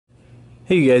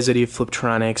Hey you guys, Eddie of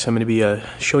Fliptronics. I'm going to be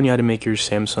showing you how to make your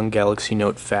Samsung Galaxy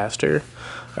Note faster.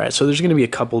 Alright, so there's going to be a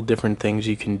couple different things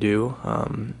you can do.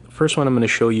 First one I'm going to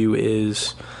show you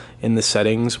is in the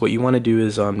settings. What you want to do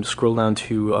is scroll down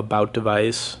to About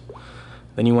Device.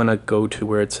 Then you want to go to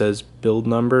where it says Build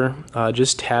Number.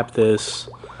 Just tap this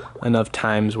enough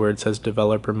times where it says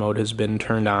Developer Mode has been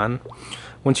turned on.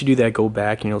 Once you do that, go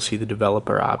back and you'll see the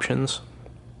developer options.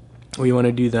 What you want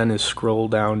to do then is scroll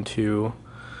down to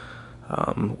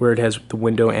where it has the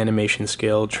window animation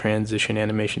scale, transition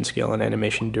animation scale, and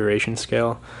animation duration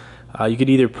scale. You could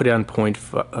either put it on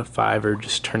 0.5 or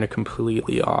just turn it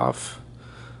completely off.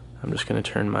 I'm just going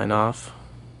to turn mine off.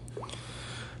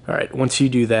 Alright, once you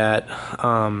do that,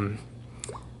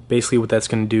 basically what that's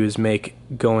going to do is make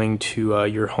going to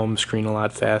your home screen a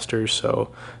lot faster,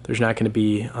 so there's not going to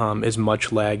be as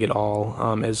much lag at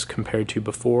all as compared to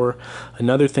before.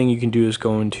 Another thing you can do is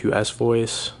go into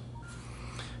S-Voice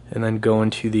and then go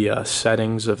into the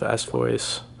settings of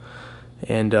S-Voice,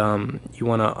 and you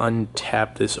want to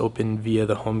untap this open via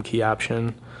the home key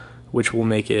option, which will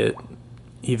make it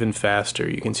even faster.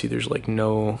 You can see there's like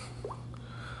no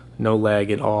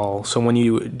lag at all. So when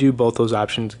you do both those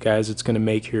options, guys, it's going to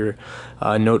make your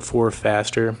Note 4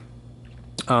 faster.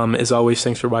 As always,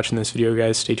 thanks for watching this video,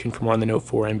 guys. Stay tuned for more on the Note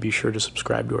 4 and be sure to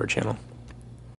subscribe to our channel.